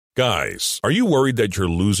Guys, are you worried that you're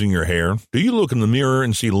losing your hair? Do you look in the mirror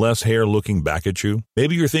and see less hair looking back at you?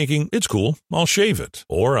 Maybe you're thinking, it's cool, I'll shave it.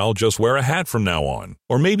 Or I'll just wear a hat from now on.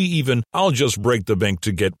 Or maybe even, I'll just break the bank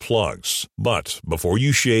to get plugs. But before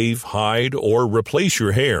you shave, hide, or replace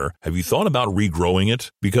your hair, have you thought about regrowing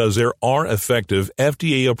it? Because there are effective,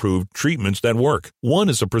 FDA-approved treatments that work. One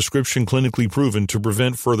is a prescription clinically proven to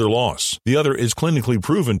prevent further loss. The other is clinically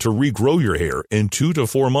proven to regrow your hair in 2 to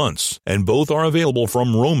 4 months. And both are available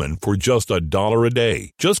from Roman for just $1 a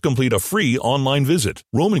day. Just complete a free online visit.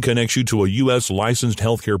 Roman connects you to a U.S. licensed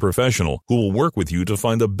healthcare professional who will work with you to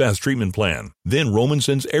find the best treatment plan. Then Roman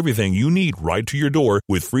sends everything you need right to your door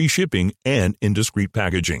with free shipping and in discreet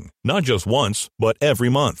packaging. Not just once, but every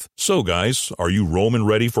month. So guys, are you Roman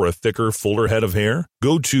ready for a thicker, fuller head of hair?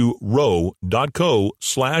 Go to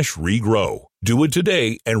ro.co/regrow. Do it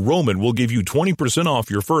today, and Roman will give you 20%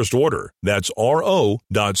 off your first order. That's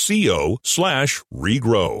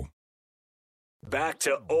ro.co/regrow. Back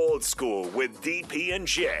to Old School with DP and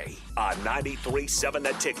J on 93.7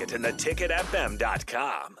 The Ticket and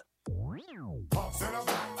theticketfm.com.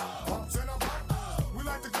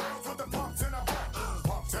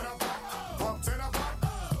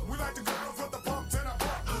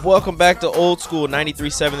 Welcome back to Old School,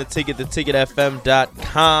 93.7 The Ticket,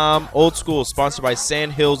 theticketfm.com. Old School, sponsored by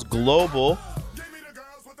Sandhills Global.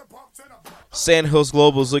 Sandhills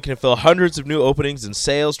Global is looking to fill hundreds of new openings in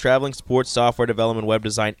sales, traveling, sports, software development, web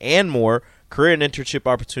design, and more. Career and internship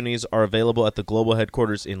opportunities are available at the global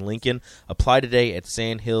headquarters in Lincoln. Apply today at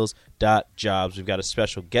sandhills.jobs. We've got a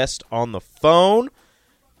special guest on the phone,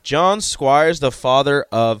 John Squires, the father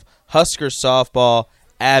of Husker softball,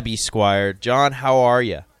 Abby Squire. John, how are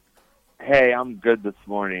you? Hey, I'm good this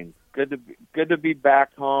morning. Good to be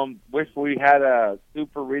back home. Wish we had a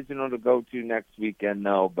super regional to go to next weekend,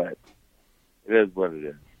 though, but it is what it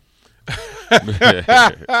is.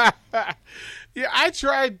 Yeah, I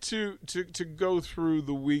tried to go through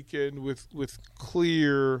the weekend with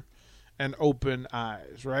clear and open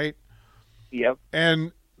eyes, right? Yep.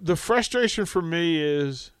 And the frustration for me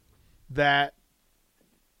is that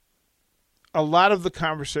a lot of the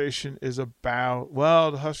conversation is about,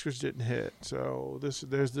 well, the Huskers didn't hit, so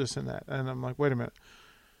there's this and that. And I'm like, wait a minute.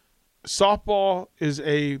 Softball is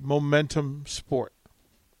a momentum sport.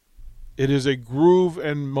 It is a groove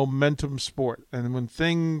and momentum sport. And when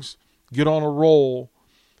things get on a roll,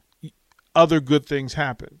 other good things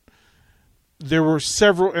happen. There were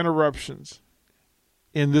several interruptions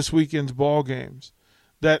in this weekend's ball games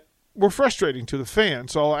that were frustrating to the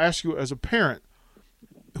fans. So I'll ask you as a parent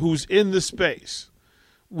who's in the space,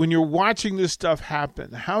 when you're watching this stuff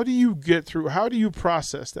happen, how do you get through? How do you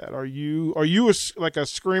process that? Are you like a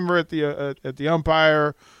screamer at the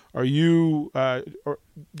umpire? Are you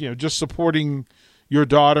just supporting your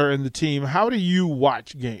daughter and the team? How do you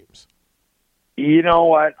watch games? You know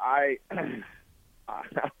what, I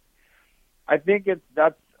think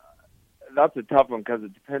that's a tough one because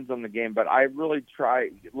it depends on the game. But I really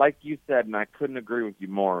try, like you said, and I couldn't agree with you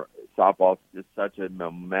more. Softball is just such a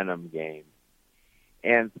momentum game.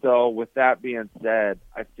 And so with that being said,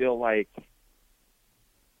 I feel like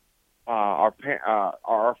our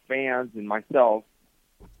fans and myself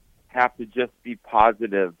have to just be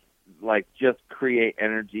positive, like just create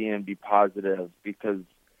energy and be positive because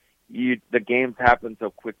the games happen so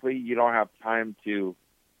quickly. You don't have time to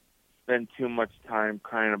spend too much time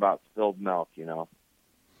crying about spilled milk,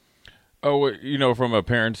 Oh, from a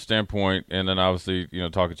parent's standpoint, and then obviously,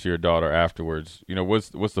 talking to your daughter afterwards, what's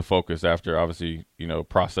the focus after obviously,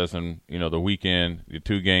 processing, the weekend, the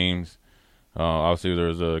 2 games. Obviously, there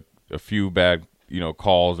was a few bad,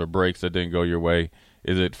 calls or breaks that didn't go your way.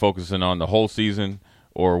 Is it focusing on the whole season,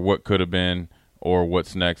 or what could have been, or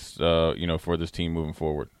what's next, for this team moving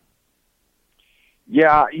forward?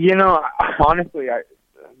 Yeah, honestly,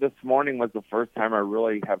 this morning was the first time I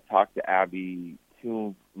really have talked to Abby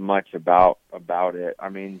too much about it. I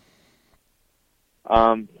mean,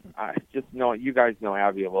 I just know, you guys know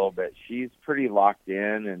Abby a little bit. She's pretty locked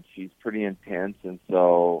in and she's pretty intense, and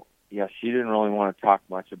so yeah, she didn't really want to talk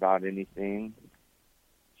much about anything.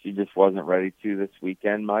 She just wasn't ready to this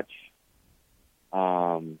weekend much. They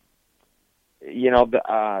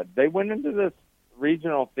went into this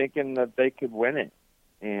regional thinking that they could win it,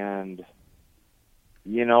 and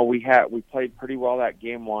we played pretty well that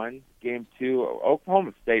game 1. Game 2,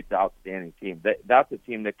 Oklahoma State's an outstanding team. That's a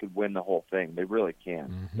team that could win the whole thing. They really can.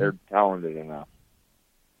 Mm-hmm. They're talented enough.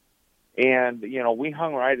 And, we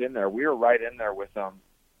hung right in there. We were right in there with them.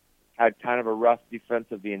 Had kind of a rough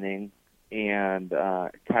defensive inning and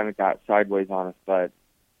kind of got sideways on us. But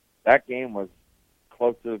that game was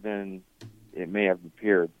closer than it may have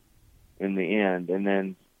appeared in the end. And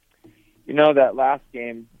then that last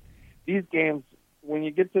game, these games, when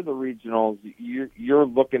you get to the regionals, you're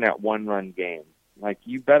looking at one-run games. Like,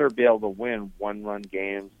 you better be able to win one-run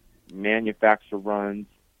games, manufacture runs.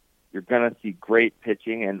 You're going to see great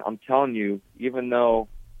pitching. And I'm telling you, even though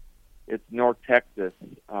it's North Texas,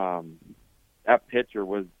 that pitcher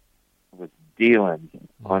was dealing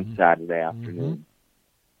on Saturday afternoon.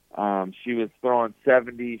 She was throwing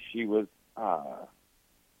 70. She was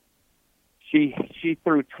she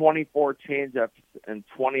threw 24 changeups, and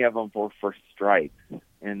 20 of them were for strikes,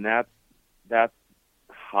 and that's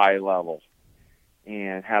high level,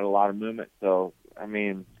 and had a lot of movement. So I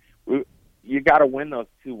mean, you got to win those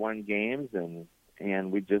 2-1 games,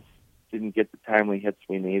 and we just didn't get the timely hits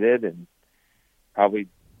we needed, and probably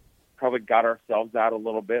got ourselves out a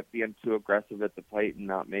little bit, being too aggressive at the plate and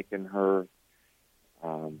not making her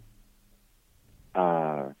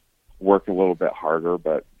work a little bit harder.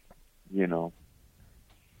 But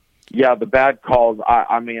yeah, the bad calls.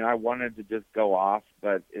 I mean, I wanted to just go off,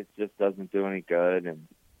 but it just doesn't do any good. And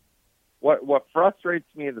what frustrates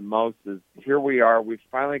me the most is here we are. We've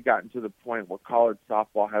finally gotten to the point where college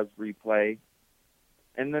softball has replay,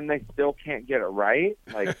 and then they still can't get it right.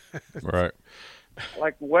 Like, right.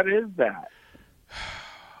 Like, what is that?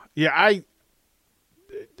 Yeah, I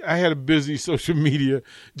had a busy social media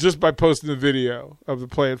just by posting the video of the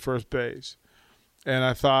play at first base. And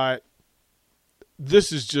I thought,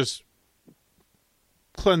 this is just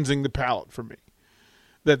cleansing the palate for me.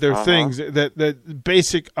 That there are things that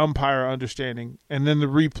basic umpire understanding, and then the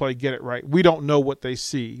replay get it right. We don't know what they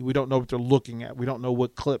see. We don't know what they're looking at. We don't know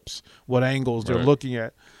what clips, what angles they're looking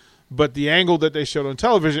at. But the angle that they showed on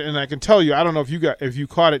television, and I can tell you, I don't know if you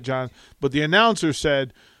caught it, John, but the announcer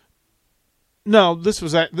said, no, this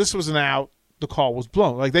was an out. The call was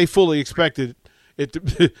blown. Like, they fully expected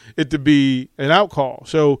it to be an out call.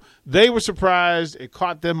 So they were surprised. It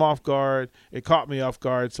caught them off guard. It caught me off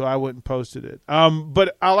guard, so I went and posted it.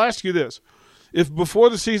 But I'll ask you this. If before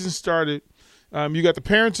the season started, you got the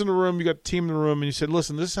parents in the room, you got the team in the room, and you said,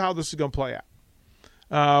 listen, this is how this is going to play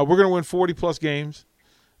out. We're going to win 40-plus games.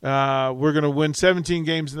 We're going to win 17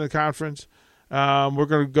 games in the conference. We're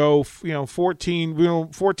going to go,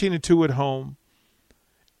 14-2 at home.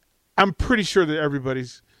 I'm pretty sure that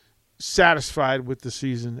everybody's satisfied with the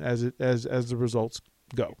season as the results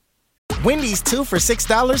go. Wendy's 2 for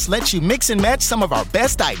 $6 lets you mix and match some of our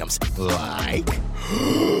best items, like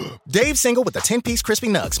Dave Single with a 10-piece crispy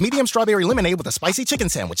nugs, medium strawberry lemonade with a spicy chicken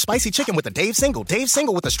sandwich, spicy chicken with a Dave Single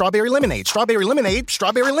with a strawberry lemonade, strawberry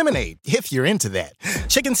lemonade, if you're into that.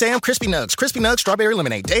 Chicken Sam, crispy nugs, strawberry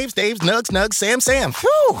lemonade, Dave's, nugs, Sam.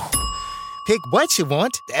 Whew. Pick what you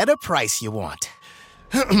want at a price you want.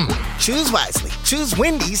 Choose wisely. Choose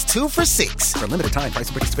Wendy's 2 for $6. For a limited time, price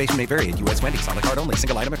and participation may vary at U.S. Wendy's. On the card only.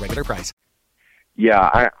 Single item at regular price.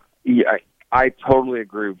 Yeah, I totally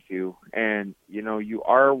agree with you. And you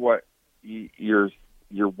are what your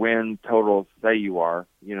win totals say you are.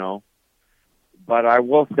 But I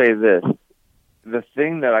will say this: the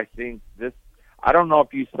thing that I think this. I don't know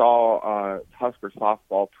if you saw Husker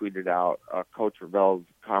softball tweeted out Coach Ravel's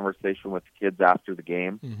conversation with the kids after the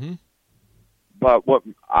game. Mm-hmm. But what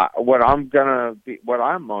I'm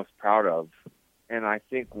most proud of, and I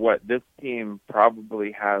think what this team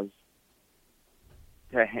probably has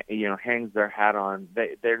to hangs their hat on,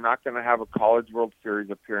 they're not going to have a College World Series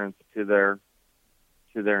appearance to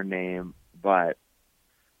their name, but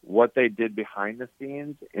what they did behind the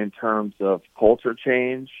scenes in terms of culture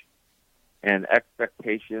change and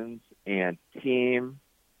expectations and team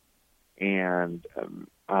and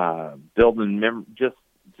building just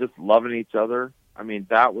loving each other. I mean,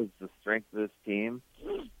 that was the strength of this team,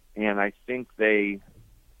 and I think they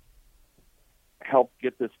helped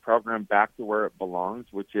get this program back to where it belongs,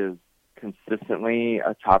 which is consistently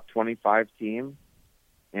a top 25 team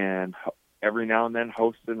and every now and then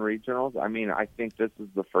hosting regionals. I mean, I think this is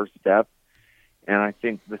the first step, and I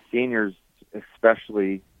think the seniors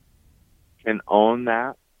especially can own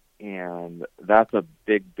that, and that's a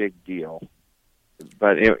big, big deal.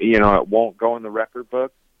 But, it won't go in the record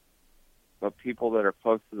book. But people that are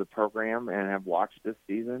close to the program and have watched this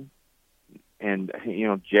season, and,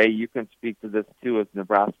 Jay, you can speak to this too, as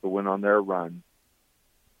Nebraska went on their run.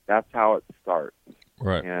 That's how it starts.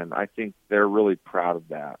 Right. And I think they're really proud of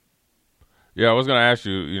that. Yeah, I was going to ask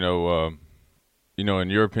you, in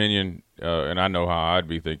your opinion, and I know how I'd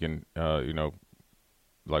be thinking,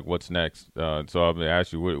 like what's next. So I'm going to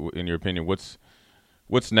ask you, in your opinion, what's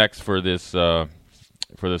next for this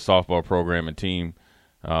softball program and team?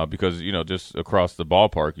 Because, just across the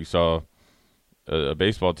ballpark, you saw a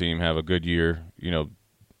baseball team have a good year,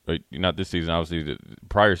 not this season, obviously the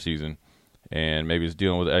prior season. and maybe it's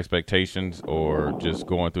dealing with expectations or just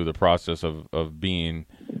going through the process of being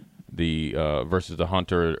the versus the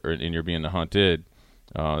hunter, and you're being the hunted.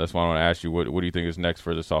 That's why I want to ask you, what do you think is next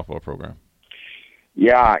for the softball program?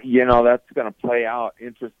 Yeah, that's going to play out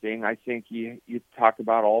interesting. I think you talk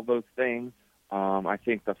about all those things. I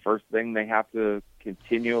think the first thing they have to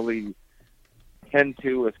continually tend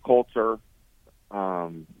to is culture,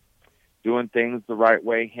 doing things the right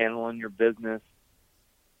way, handling your business,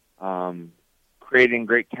 creating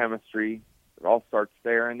great chemistry. It all starts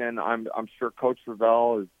there. And then I'm sure Coach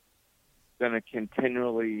Ravel is going to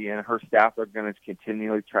continually, and her staff are going to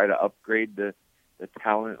continually try to upgrade the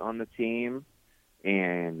talent on the team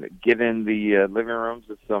and get in the living rooms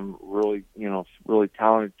of some really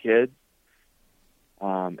talented kids.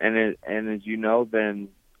 And as you know, then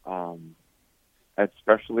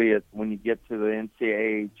especially when you get to the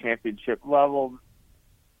NCAA championship level,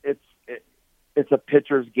 it's a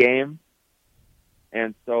pitcher's game,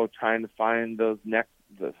 and so trying to find those next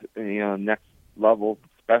level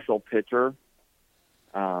special pitcher,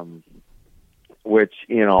 which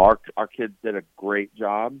our kids did a great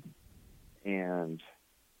job, and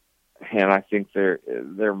I think they're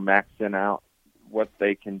maxing out what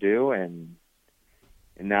they can do, and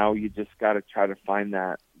now you just got to try to find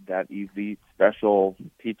that elite special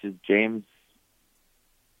Peaches James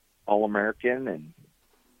All-American, and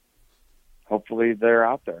hopefully they're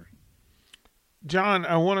out there. John,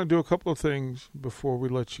 I want to do a couple of things before we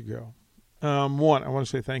let you go. One, I want to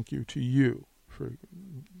say thank you to you for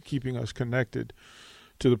keeping us connected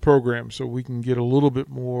to the program so we can get a little bit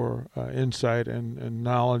more insight and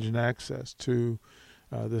knowledge and access to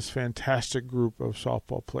this fantastic group of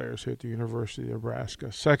softball players here at the University of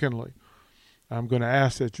Nebraska. Secondly, I'm going to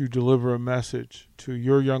ask that you deliver a message to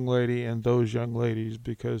your young lady and those young ladies,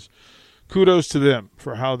 because kudos to them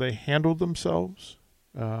for how they handled themselves,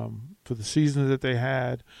 for the season that they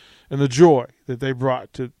had, and the joy that they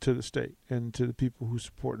brought to the state and to the people who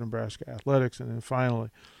support Nebraska athletics. And then finally,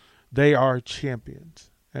 they are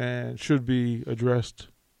champions and should be addressed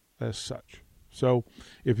as such. So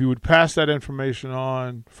if you would pass that information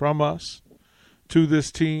on from us to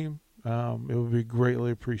this team, it would be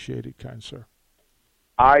greatly appreciated, kind sir.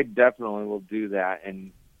 I definitely will do that.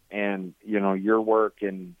 And your work,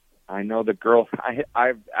 and I know the girls,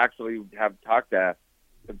 I've actually have talked to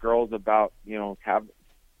the girls about,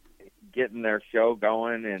 getting their show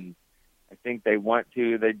going, and I think they want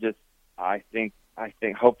to. They just, I think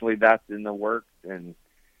hopefully that's in the works, and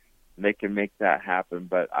they can make that happen.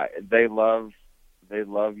 But they love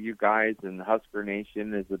you guys, and Husker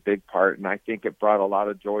Nation is a big part, and I think it brought a lot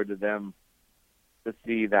of joy to them to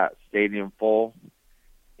see that stadium full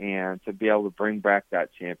and to be able to bring back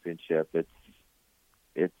that championship.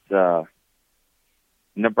 It's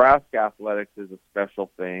Nebraska athletics is a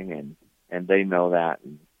special thing, and they know that.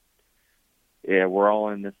 And yeah, we're all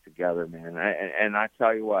in this together, man. And I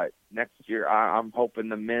tell you what, next year I'm hoping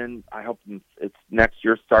the men. I hope it's next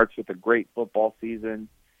year starts with a great football season,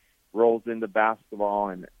 rolls into basketball,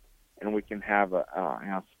 and we can have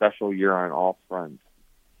a special year on all fronts.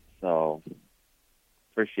 So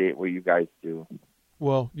appreciate what you guys do.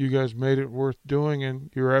 Well, you guys made it worth doing, and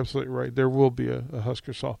you're absolutely right. There will be a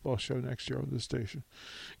Husker softball show next year on this station.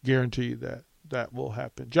 Guarantee that will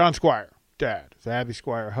happen. John Squire, dad of Abby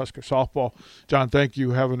Squire, Husker softball. John, thank you.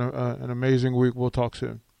 Have an amazing week. We'll talk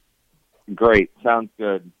soon. Great. Sounds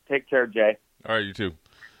good. Take care, Jay. All right, you too.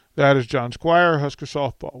 That is John Squire, Husker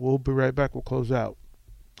softball. We'll be right back. We'll close out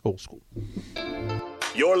Old School.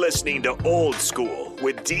 You're listening to Old School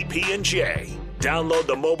with DP and J. Download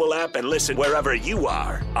the mobile app and listen wherever you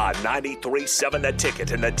are on 93.7 The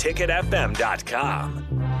Ticket and theticketfm.com.